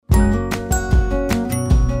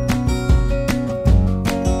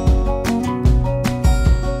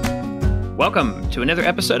Welcome to another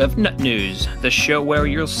episode of Nut News, the show where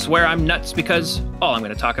you'll swear I'm nuts because all I'm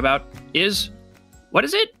going to talk about is, what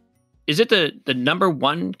is it? Is it the number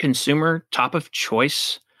one consumer top of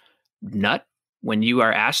choice nut when you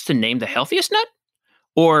are asked to name the healthiest nut?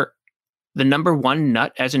 Or the number one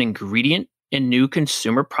nut as an ingredient in new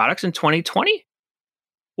consumer products in 2020?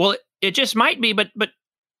 Well, it just might be, but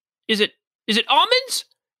is it almonds?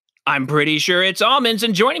 I'm pretty sure it's almonds,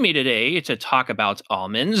 and joining me today to talk about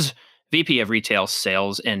almonds, VP of Retail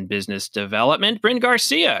Sales and Business Development, Bryn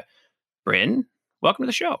Garcia. Bryn, welcome to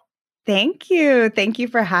the show. Thank you. Thank you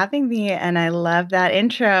for having me. And I love that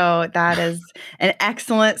intro. That is an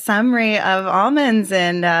excellent summary of almonds,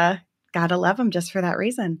 and gotta love them just for that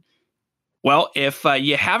reason. Well, if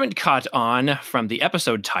you haven't caught on from the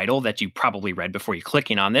episode title that you probably read before you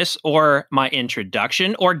clicking on this, or my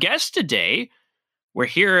introduction or guest today, we're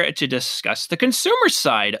here to discuss the consumer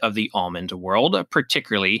side of the almond world,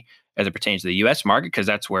 particularly as it pertains to the U.S. market, because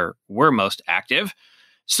that's where we're most active.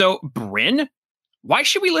 So, Bryn, why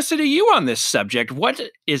should we listen to you on this subject? What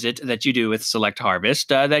is it that you do with Select Harvest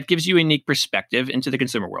that gives you a unique perspective into the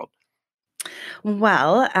consumer world?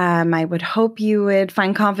 Well, I would hope you would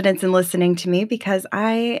find confidence in listening to me because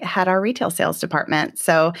I had our retail sales department.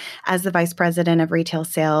 So as the vice president of retail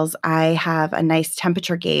sales, I have a nice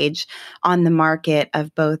temperature gauge on the market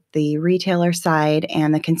of both the retailer side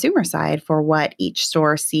and the consumer side for what each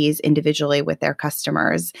store sees individually with their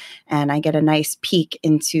customers. And I get a nice peek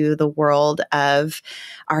into the world of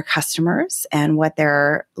our customers and what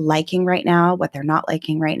they're liking right now, what they're not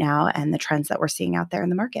liking right now, and the trends that we're seeing out there in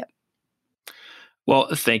the market. Well,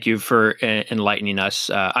 thank you for enlightening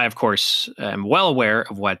us. I, of course, am well aware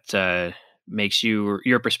of what makes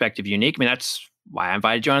your perspective unique. I mean, that's why I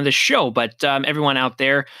invited you on this show, but everyone out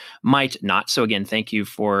there might not. So again, thank you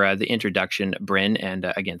for the introduction, Bryn. And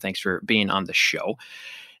again, thanks for being on the show.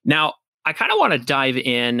 Now, I kind of want to dive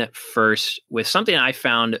in first with something I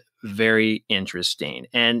found very interesting.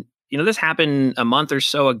 And this happened a month or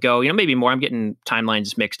so ago, maybe more. I'm getting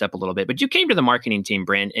timelines mixed up a little bit, but you came to the marketing team,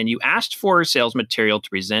 Bryn, and you asked for sales material to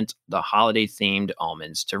present the holiday themed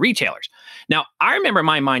almonds to retailers. Now, I remember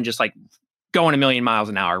my mind just like going a million miles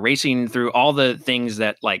an hour, racing through all the things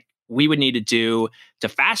that like we would need to do to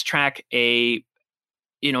fast track an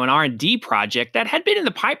R&D project that had been in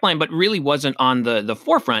the pipeline, but really wasn't on the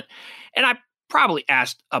forefront. And I probably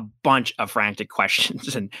asked a bunch of frantic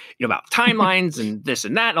questions and about timelines and this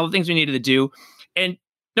and that and all the things we needed to do. And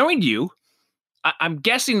knowing you, I'm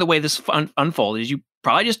guessing the way this unfolded is you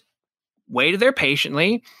probably just waited there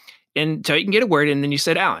patiently until you can get a word in, and then you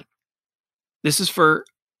said, Alan, this is for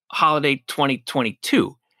holiday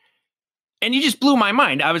 2022. And you just blew my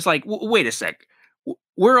mind. I was like, wait a sec.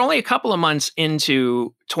 We're only a couple of months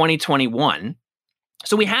into 2021.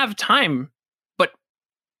 So we have time,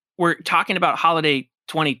 we're talking about holiday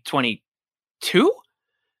 2022.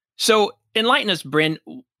 So enlighten us, Bryn.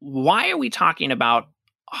 Why are we talking about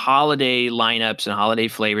holiday lineups and holiday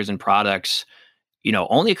flavors and products,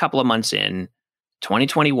 only a couple of months in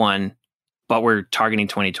 2021, but we're targeting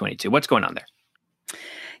 2022? What's going on there?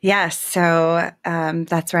 Yes, so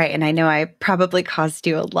that's right. And I know I probably caused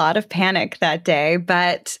you a lot of panic that day,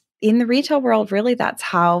 but in the retail world, really, that's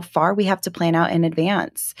how far we have to plan out in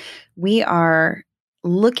advance. We are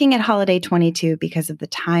looking at holiday 22 because of the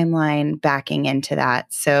timeline backing into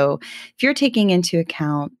that. So if you're taking into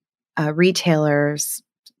account a retailer's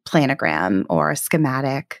planogram or a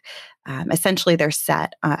schematic, essentially they're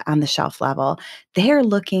set on the shelf level, they're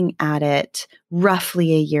looking at it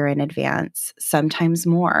roughly a year in advance, sometimes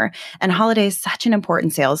more. And holiday is such an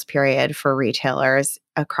important sales period for retailers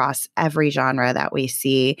across every genre that we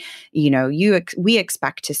see. We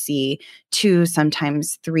expect to see 2,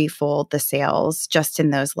 sometimes 3-fold the sales just in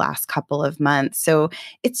those last couple of months. So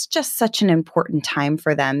it's just such an important time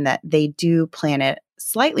for them that they do plan it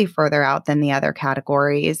slightly further out than the other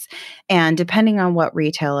categories. And depending on what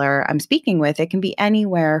retailer I'm speaking with, it can be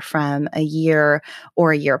anywhere from a year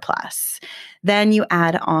or a year plus. Then you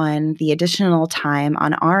add on the additional time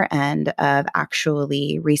on our end of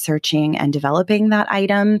actually researching and developing that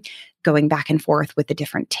item, going back and forth with the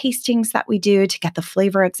different tastings that we do to get the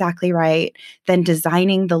flavor exactly right, then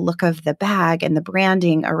designing the look of the bag and the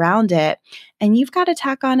branding around it. And you've got to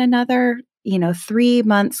tack on another 3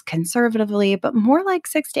 months conservatively, but more like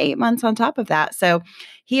 6 to 8 months on top of that. So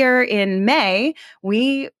here in May,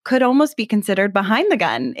 we could almost be considered behind the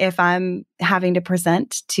gun if I'm having to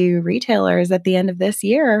present to retailers at the end of this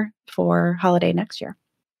year for holiday next year.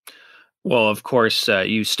 Well, of course,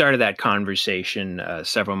 you started that conversation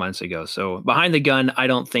several months ago. So behind the gun, I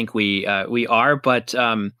don't think we are, but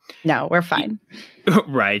No, we're y- fine.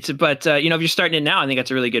 right. But if you're starting it now, I think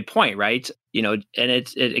that's a really good point, right? And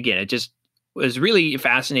again, it just was really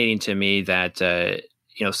fascinating to me that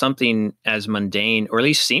something as mundane, or at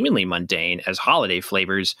least seemingly mundane, as holiday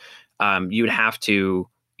flavors, you would have to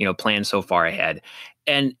plan so far ahead.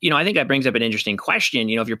 And I think that brings up an interesting question.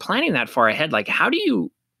 If you're planning that far ahead, like how do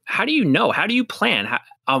you know? How do you plan?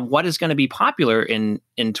 What is going to be popular in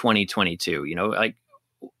 2022? Like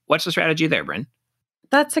what's the strategy there, Bryn?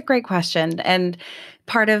 That's a great question. And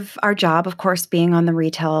part of our job, of course, being on the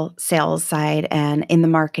retail sales side and in the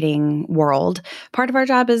marketing world, part of our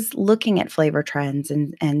job is looking at flavor trends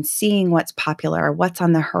and seeing what's popular, what's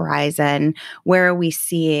on the horizon, where are we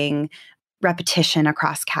seeing repetition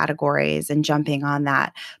across categories and jumping on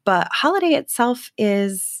that. But holiday itself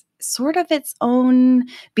is sort of its own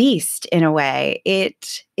beast in a way.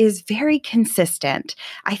 It is very consistent.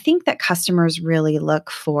 I think that customers really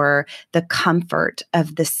look for the comfort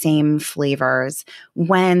of the same flavors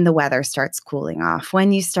when the weather starts cooling off,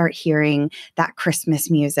 when you start hearing that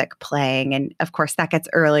Christmas music playing. And of course, that gets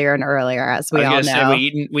earlier and earlier, as I we was all gonna say,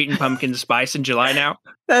 know. we eating pumpkin spice in July now.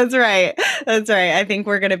 That's right. That's right. I think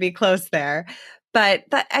we're going to be close there. But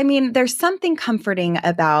I mean, there's something comforting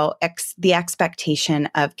about the expectation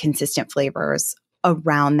of consistent flavors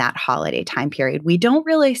around that holiday time period. We don't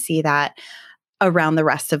really see that around the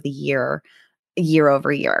rest of the year, year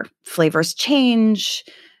over year. Flavors change,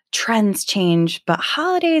 trends change, but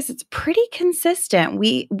holidays it's pretty consistent.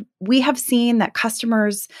 We have seen that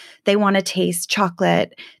customers, they want to taste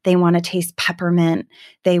chocolate, they want to taste peppermint,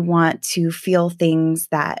 they want to feel things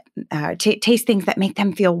that taste things that make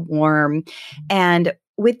them feel warm. And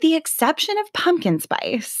with the exception of pumpkin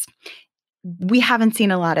spice, we haven't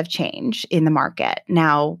seen a lot of change in the market.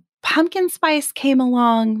 Now, pumpkin spice came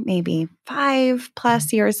along maybe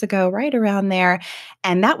 5+ years ago, right around there.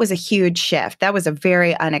 And that was a huge shift. That was a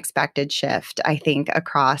very unexpected shift, I think,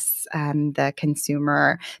 across the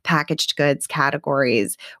consumer packaged goods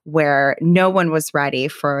categories, where no one was ready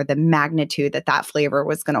for the magnitude that that flavor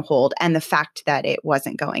was going to hold and the fact that it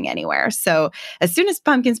wasn't going anywhere. So, as soon as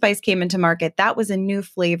pumpkin spice came into market, that was a new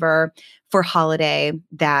flavor for holiday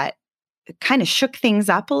that kind of shook things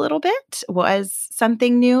up a little bit, was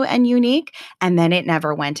something new and unique, and then it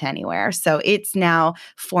never went anywhere. So it's now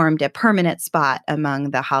formed a permanent spot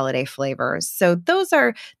among the holiday flavors. So those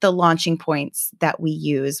are the launching points that we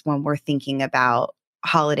use when we're thinking about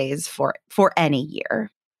holidays for any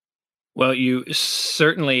year. Well, you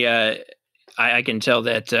certainly, I can tell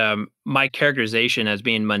that my characterization as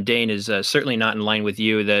being mundane is certainly not in line with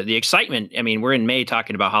you. The excitement. I mean, we're in May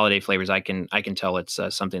talking about holiday flavors. I can tell it's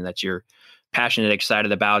something that you're passionate,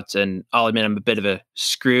 excited about. And I'll admit I'm a bit of a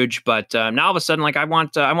Scrooge, but now all of a sudden, like I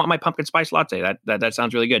want my pumpkin spice latte. That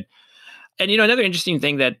sounds really good. And another interesting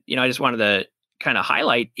thing that I just wanted to kind of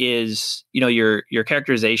highlight is your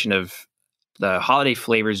characterization of the holiday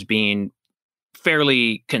flavors being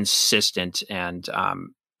fairly consistent. And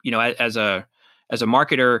as a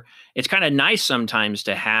marketer, it's kind of nice sometimes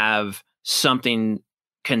to have something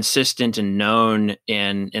consistent and known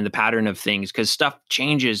in the pattern of things, because stuff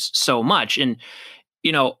changes so much. And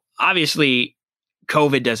obviously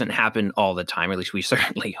COVID doesn't happen all the time, or at least we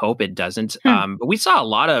certainly hope it doesn't. Hmm. But we saw a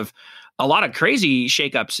lot of crazy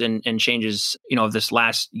shakeups and changes, this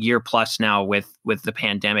last year plus now with the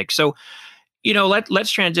pandemic. So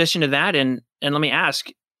let's transition to that, and let me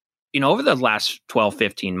ask, over the last 12,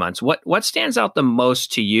 15 months, what stands out the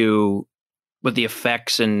most to you with the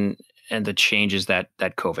effects and the changes that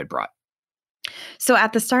COVID brought? So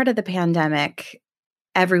at the start of the pandemic,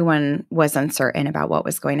 everyone was uncertain about what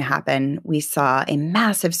was going to happen. We saw a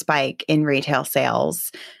massive spike in retail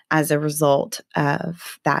sales as a result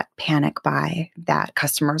of that panic buy that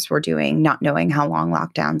customers were doing, not knowing how long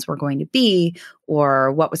lockdowns were going to be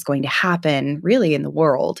or what was going to happen really in the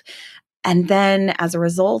world. And then as a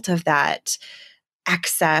result of that,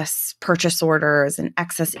 excess purchase orders and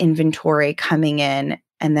excess inventory coming in,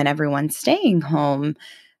 and then everyone staying home,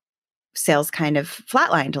 sales kind of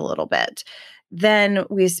flatlined a little bit. Then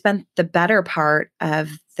we spent the better part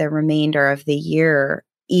of the remainder of the year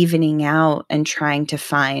evening out and trying to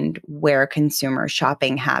find where consumer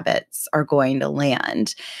shopping habits are going to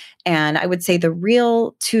land. And I would say the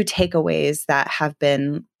real two takeaways that have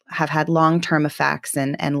had long-term effects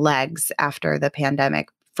and legs after the pandemic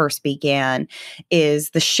first began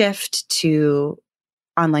is the shift to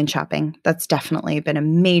online shopping. That's definitely been a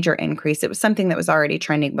major increase. It was something that was already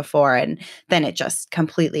trending before, and then it just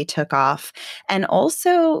completely took off. And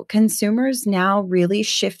also, consumers now really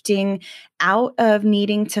shifting out of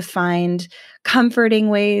needing to find comforting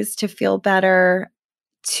ways to feel better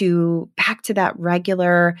to back to that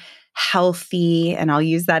regular healthy, and I'll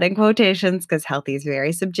use that in quotations because healthy is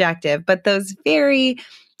very subjective, but those very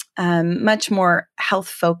much more health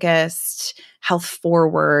focused, health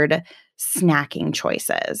forward snacking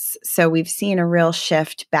choices. So we've seen a real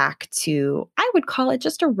shift back to, I would call it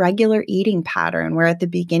just a regular eating pattern, where at the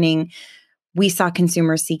beginning we saw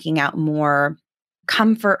consumers seeking out more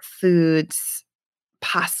comfort foods,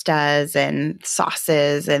 pastas and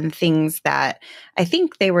sauces and things that I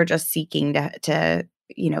think they were just seeking to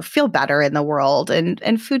feel better in the world,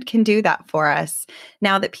 and food can do that for us.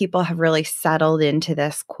 Now that people have really settled into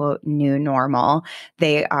this quote new normal,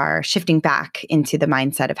 they are shifting back into the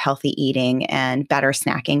mindset of healthy eating and better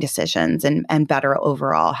snacking decisions and better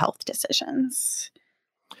overall health decisions.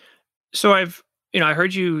 So I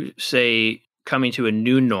heard you say coming to a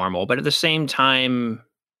new normal, but at the same time,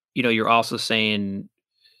 you're also saying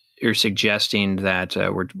you're suggesting that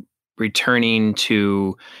we're returning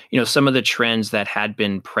to some of the trends that had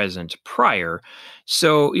been present prior.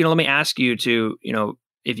 So let me ask you to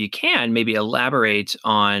if you can maybe elaborate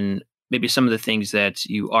on maybe some of the things that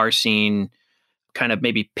you are seeing kind of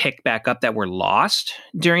maybe pick back up that were lost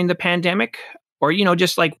during the pandemic, or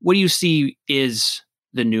just like what do you see is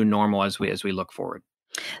the new normal as we look forward?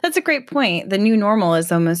 That's a great point. The new normal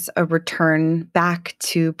is almost a return back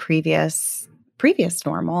to previous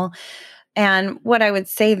normal. And what I would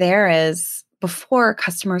say there is, before,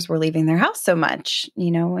 customers were leaving their house so much,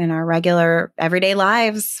 in our regular everyday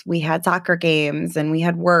lives, we had soccer games and we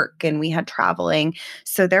had work and we had traveling.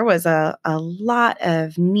 So there was a lot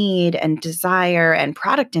of need and desire and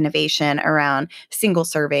product innovation around single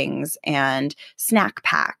servings and snack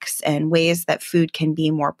packs and ways that food can be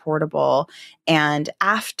more portable. And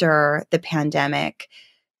after the pandemic,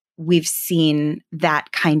 we've seen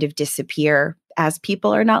that kind of disappear as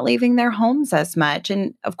people are not leaving their homes as much.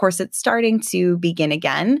 And of course, it's starting to begin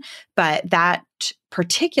again, but that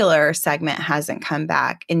particular segment hasn't come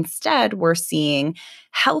back. Instead, we're seeing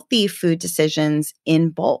healthy food decisions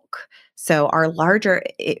in bulk. So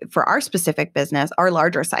for our specific business, our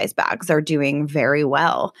larger size bags are doing very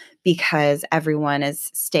well because everyone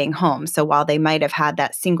is staying home. So while they might have had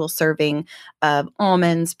that single serving of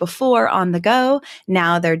almonds before on the go,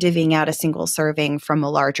 now they're divvying out a single serving from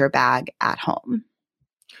a larger bag at home.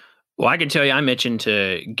 Well, I can tell you, I'm itching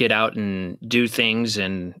to get out and do things,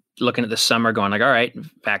 and looking at the summer, going like, all right,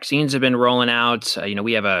 vaccines have been rolling out.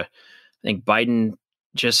 We have I think Biden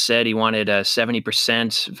just said he wanted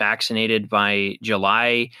 70% vaccinated by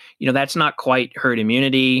July. That's not quite herd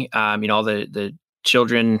immunity. All the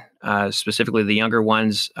children, specifically the younger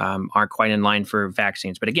ones, aren't quite in line for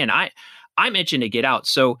vaccines. But again, I'm itching to get out.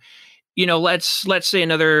 So, let's say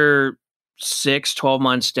another 6-12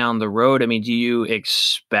 months down the road. I mean, do you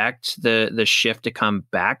expect the shift to come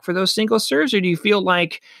back for those single serves, or do you feel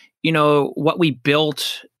like, what we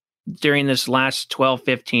built during this last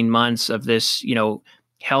 12-15 months of this,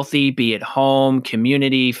 healthy, be at home,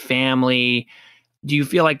 community, family, do you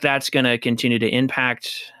feel like that's going to continue to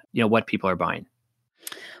impact, what people are buying?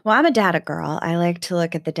 Well, I'm a data girl. I like to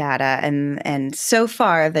look at the data, and so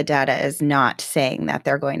far the data is not saying that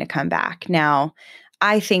they're going to come back. Now,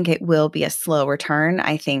 I think it will be a slow return.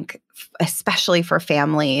 I think especially for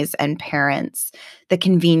families and parents, the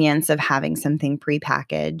convenience of having something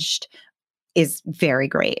prepackaged is very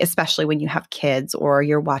great, especially when you have kids or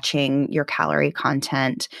you're watching your calorie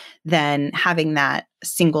content. Then having that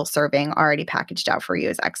single serving already packaged out for you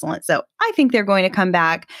is excellent. So I think they're going to come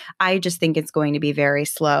back. I just think it's going to be very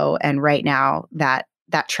slow. And right now that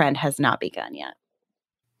trend has not begun yet.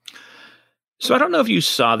 So I don't know if you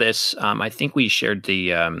saw this. I think we shared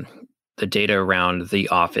the data around The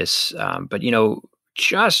Office, but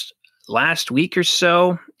just last week or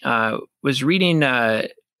so, was reading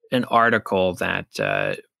an article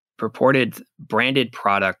that purported branded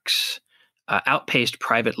products outpaced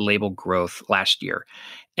private label growth last year.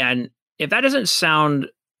 And if that doesn't sound,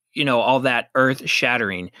 all that earth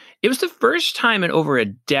shattering, it was the first time in over a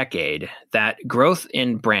decade that growth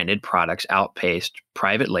in branded products outpaced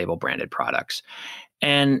private label branded products.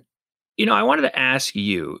 And, I wanted to ask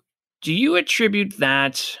you, do you attribute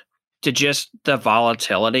that to just the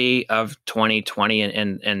volatility of 2020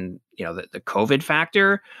 and the COVID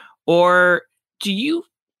factor? Or do you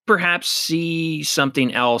perhaps see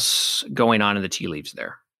something else going on in the tea leaves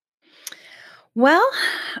there? Well,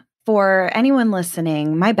 for anyone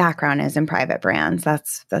listening, my background is in private brands.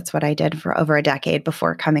 That's what I did for over a decade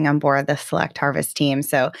before coming on board the Select Harvest team.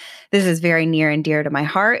 So this is very near and dear to my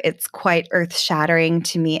heart. It's quite earth-shattering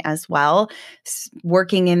to me as well.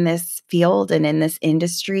 Working in this field and in this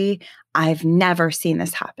industry, I've never seen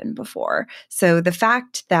this happen before. So the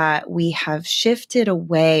fact that we have shifted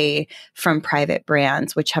away from private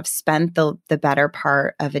brands, which have spent the better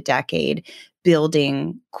part of a decade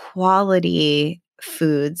building quality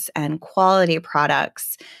foods and quality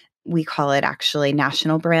products, we call it actually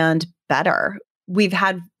national brand better. We've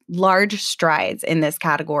had large strides in this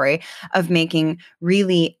category of making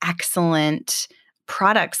really excellent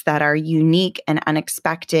products that are unique and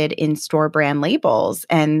unexpected in store brand labels,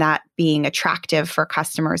 and that being attractive for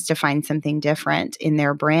customers to find something different in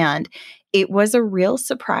their brand. It was a real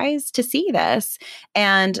surprise to see this.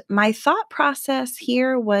 And my thought process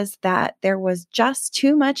here was that there was just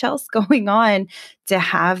too much else going on to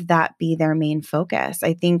have that be their main focus.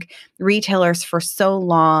 I think retailers for so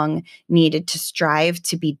long needed to strive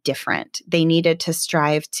to be different. They needed to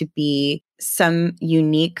strive to be some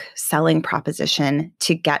unique selling proposition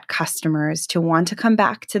to get customers to want to come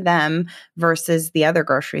back to them versus the other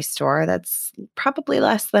grocery store that's probably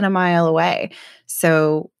less than a mile away.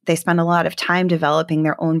 So they spend a lot of time developing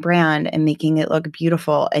their own brand and making it look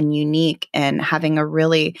beautiful and unique and having a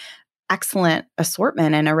really excellent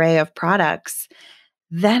assortment and array of products.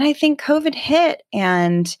 Then I think COVID hit,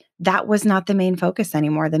 and that was not the main focus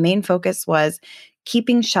anymore. The main focus was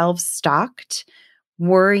keeping shelves stocked,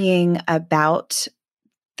 worrying about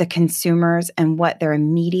the consumers and what their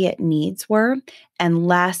immediate needs were, and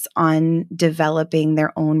less on developing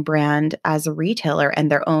their own brand as a retailer and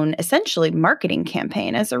their own essentially marketing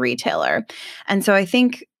campaign as a retailer. And so I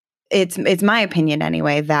think it's my opinion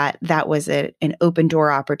anyway that that was an open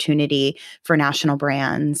door opportunity for national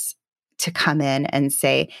brands to come in and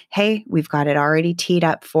say, hey, we've got it already teed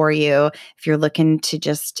up for you. If you're looking to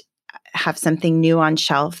just have something new on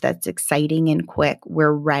shelf that's exciting and quick,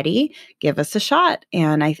 we're ready. Give us a shot.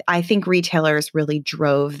 And I think retailers really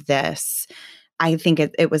drove this. I think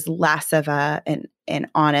it was less of an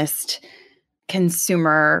honest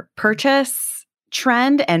consumer purchase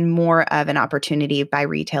trend and more of an opportunity by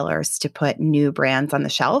retailers to put new brands on the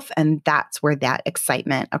shelf. And that's where that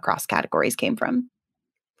excitement across categories came from.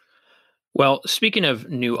 Well, speaking of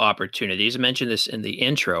new opportunities, I mentioned this in the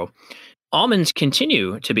intro. Almonds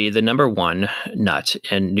continue to be the number one nut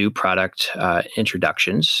in new product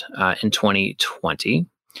introductions in 2020.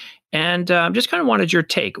 And just kind of wanted your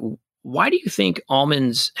take. Why do you think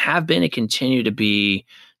almonds have been and continue to be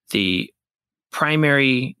the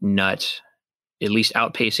primary nut, at least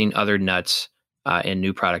outpacing other nuts in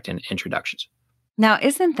new product introductions? Now,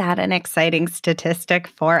 isn't that an exciting statistic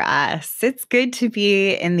for us? It's good to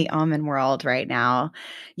be in the almond world right now.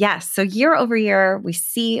 Yes. So year over year, we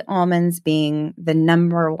see almonds being the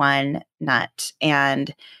number one nut.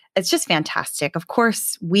 And it's just fantastic. Of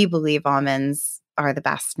course, we believe almonds are the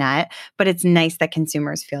best nut, but it's nice that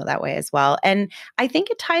consumers feel that way as well. And I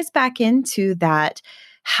think it ties back into that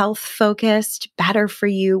health-focused, better for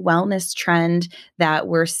you wellness trend that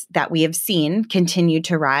we have seen continue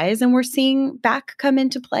to rise, and we're seeing back come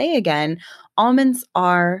into play again. Almonds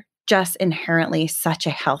are just inherently such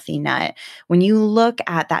a healthy nut. When you look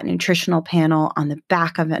at that nutritional panel on the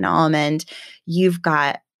back of an almond, you've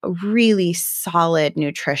got really solid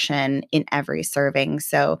nutrition in every serving.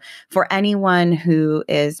 So for anyone who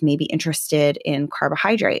is maybe interested in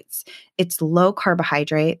carbohydrates, it's low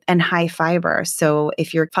carbohydrate and high fiber. So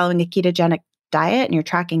if you're following a ketogenic diet and you're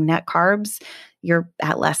tracking net carbs, you're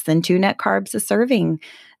at less than 2 net carbs a serving.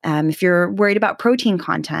 If you're worried about protein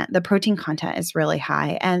content, the protein content is really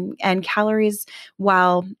high. And calories,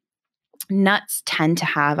 while nuts tend to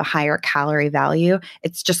have a higher calorie value,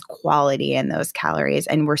 it's just quality in those calories.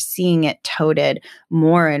 And we're seeing it touted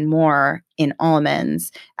more and more in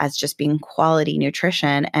almonds as just being quality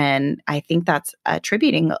nutrition. And I think that's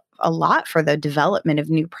attributing a lot for the development of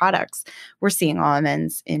new products. We're seeing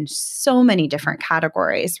almonds in so many different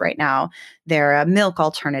categories right now. They're a milk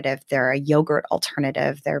alternative, they're a yogurt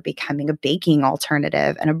alternative, they're becoming a baking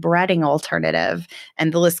alternative and a breading alternative.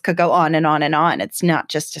 And the list could go on and on and on. It's not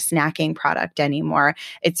just a snacking product anymore.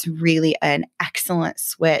 It's really an excellent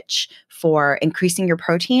switch for increasing your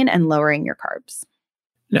protein and lowering your carbs.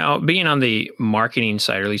 Now, being on the marketing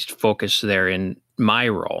side, or at least focus there in my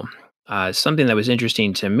role, something that was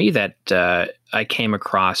interesting to me that I came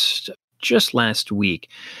across just last week,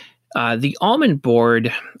 the Almond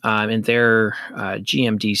Board and their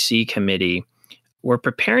GMDC committee were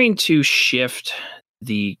preparing to shift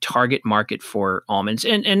the target market for almonds.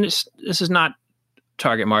 And this is not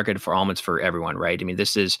target market for almonds for everyone, right? I mean,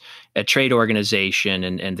 this is a trade organization,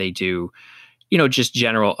 and they do, just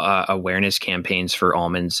general awareness campaigns for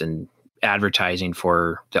almonds and advertising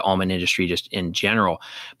for the almond industry just in general.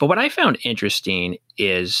 But what I found interesting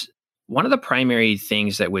is one of the primary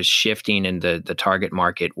things that was shifting in the target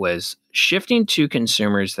market was shifting to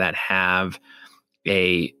consumers that have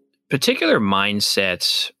a particular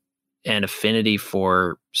mindset and affinity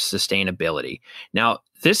for sustainability. Now,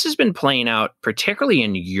 this has been playing out particularly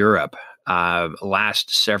in Europe last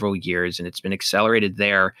several years, and it's been accelerated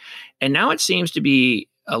there. And now it seems to be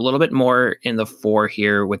a little bit more in the fore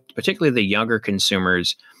here with particularly the younger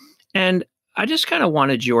consumers. And I just kind of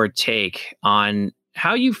wanted your take on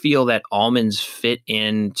how you feel that almonds fit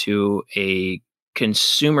into a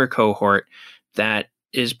consumer cohort that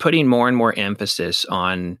is putting more and more emphasis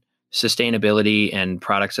on sustainability and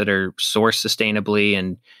products that are sourced sustainably,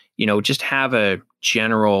 and just have a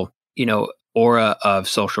general aura of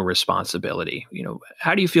social responsibility.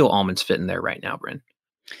 How do you feel almonds fit in there right now, Bryn?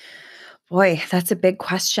 Boy, that's a big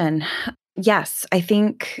question. Yes, I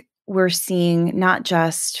think we're seeing not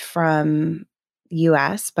just from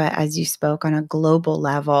US, but as you spoke on a global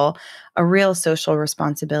level, a real social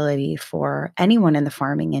responsibility for anyone in the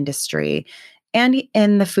farming industry and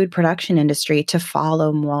in the food production industry to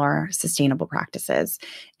follow more sustainable practices.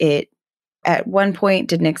 It at one point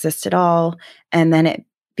didn't exist at all, and then it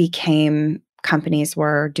became companies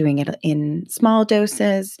were doing it in small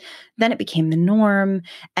doses. Then it became the norm.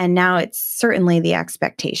 And now it's certainly the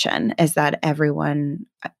expectation is that everyone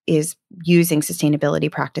is using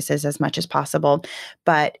sustainability practices as much as possible.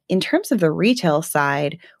 But in terms of the retail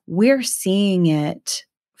side, we're seeing it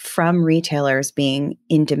from retailers being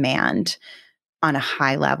in demand on a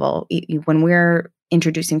high level. When we're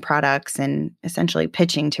introducing products and essentially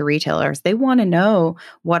pitching to retailers, they want to know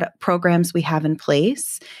what programs we have in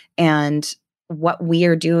place and what we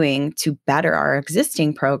are doing to better our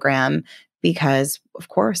existing program. Because, of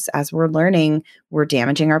course, as we're learning, we're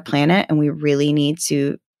damaging our planet, and we really need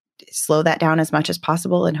to slow that down as much as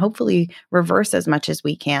possible and hopefully reverse as much as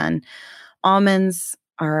we can. Almonds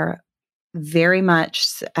are very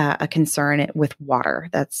much a concern with water.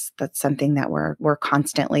 That's something that we're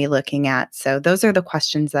constantly looking at. So those are the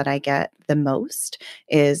questions that I get the most,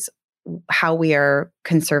 is how we are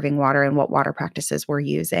conserving water and what water practices we're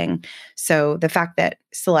using. So the fact that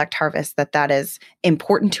Select Harvest, that is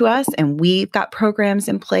important to us, and we've got programs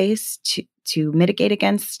in place to mitigate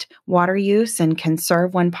against water use and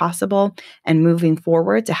conserve when possible, and moving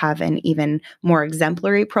forward to have an even more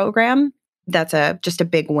exemplary program. That's just a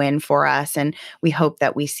big win for us. And we hope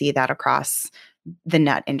that we see that across the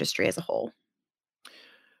nut industry as a whole.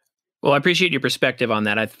 Well, I appreciate your perspective on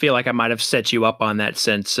that. I feel like I might have set you up on that,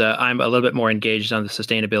 since I'm a little bit more engaged on the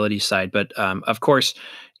sustainability side. But of course,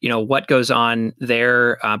 what goes on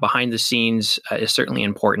there behind the scenes is certainly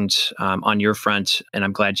important on your front. And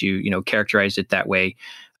I'm glad you characterized it that way.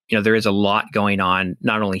 There is a lot going on,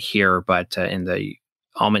 not only here, but in the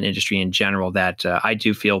almond industry in general, that I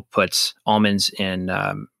do feel puts almonds in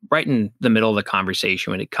right in the middle of the conversation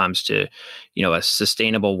when it comes to, a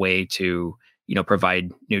sustainable way to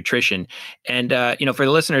provide nutrition. And, for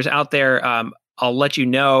the listeners out there, I'll let you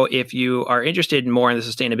know if you are interested in more in the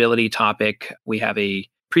sustainability topic. We have a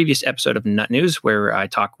previous episode of Nut News where I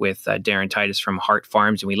talk with Darren Titus from Hart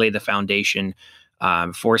Farms, and we lay the foundation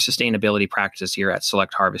for sustainability practices here at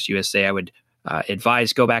Select Harvest USA. I would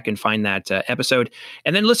advise go back and find that episode,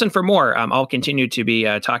 and then listen for more. I'll continue to be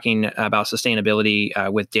talking about sustainability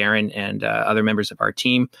with Darren and other members of our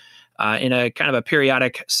team in a kind of a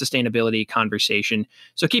periodic sustainability conversation.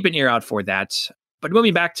 So keep an ear out for that. But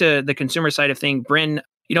moving back to the consumer side of things, Bryn,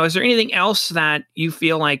 is there anything else that you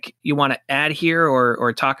feel like you want to add here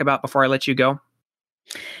or talk about before I let you go?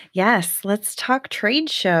 Yes, let's talk trade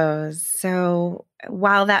shows. So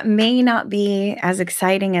while that may not be as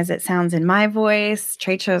exciting as it sounds in my voice,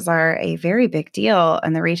 trade shows are a very big deal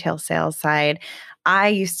on the retail sales side. I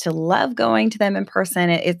used to love going to them in person.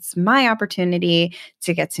 It's my opportunity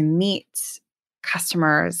to get to meet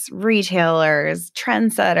customers, retailers,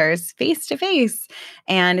 trendsetters face to face.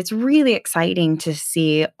 And it's really exciting to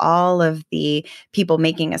see all of the people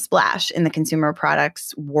making a splash in the consumer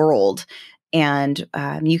products world. And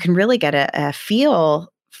you can really get a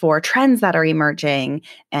feel for trends that are emerging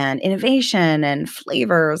and innovation and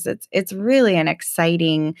flavors. It's really an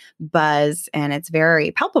exciting buzz, and it's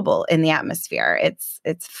very palpable in the atmosphere.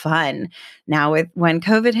 It's fun. Now, when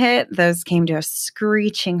COVID hit, those came to a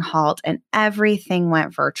screeching halt, and everything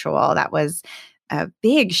went virtual. That was a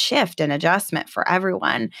big shift and adjustment for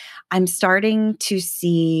everyone. I'm starting to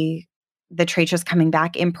see the trade shows coming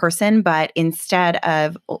back in person, but instead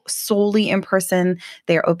of solely in person,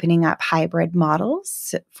 they're opening up hybrid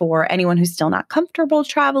models for anyone who's still not comfortable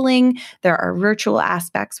traveling. There are virtual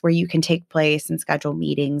aspects where you can take place and schedule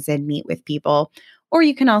meetings and meet with people, or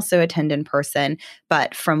you can also attend in person.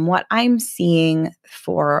 But from what I'm seeing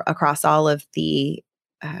for across all of the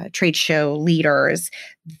trade show leaders,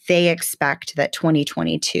 they expect that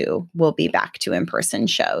 2022 will be back to in-person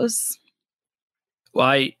shows. Well,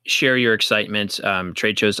 I share your excitement.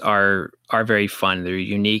 Trade shows are very fun. They're a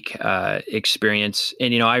unique experience.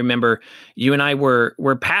 And, I remember you and I were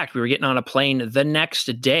packed. We were getting on a plane the next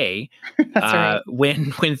day That's right.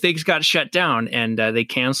 when things got shut down, and they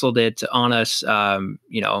canceled it on us,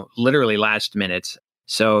 literally last minute.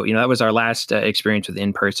 So, that was our last experience with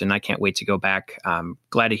in-person. I can't wait to go back.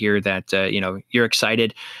 Glad to hear that, you're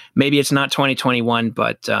excited. Maybe it's not 2021,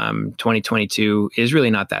 but 2022 is really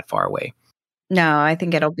not that far away. No, I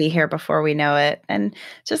think it'll be here before we know it. And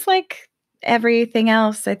just like everything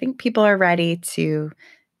else, I think people are ready to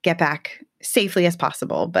get back safely as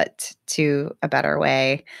possible, but to a better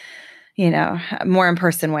way, a more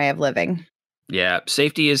in-person way of living. Yeah,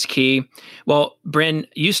 safety is key. Well, Bryn,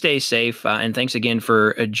 you stay safe, and thanks again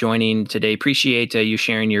for joining today. Appreciate you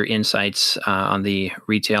sharing your insights on the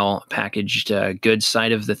retail packaged goods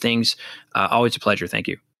side of the things. Always a pleasure. Thank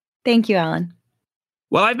you. Thank you, Alan.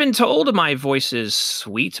 Well, I've been told my voice is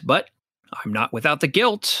sweet, but I'm not without the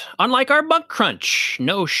guilt. Unlike our Bunk Crunch,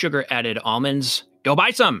 no sugar-added almonds. Go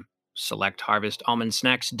buy some.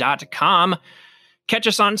 SelectHarvestAlmondSnacks.com. Catch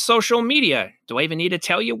us on social media. Do I even need to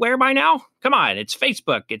tell you where by now? Come on, it's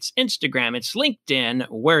Facebook, it's Instagram, it's LinkedIn.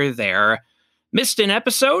 We're there. Missed an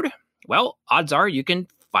episode? Well, odds are you can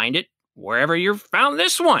find it wherever you found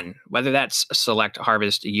this one, whether that's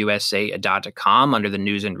SelectHarvestUSA.com under the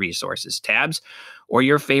News and Resources tabs, or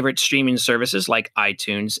your favorite streaming services like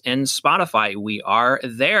iTunes and Spotify. We are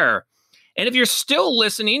there. And if you're still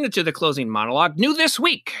listening to the closing monologue, new this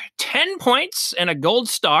week, 10 points and a gold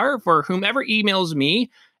star for whomever emails me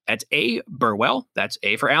at A. Burwell, that's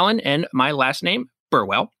A for Alan, and my last name,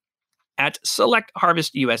 Burwell, at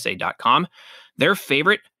SelectHarvestUSA.com, their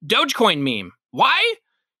favorite Dogecoin meme. Why?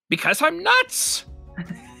 Because I'm nuts.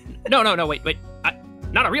 No, wait.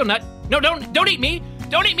 Not a real nut. No, don't eat me.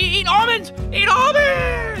 Don't eat me. Eat almonds. Eat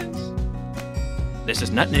almonds. This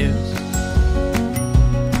is Nut News.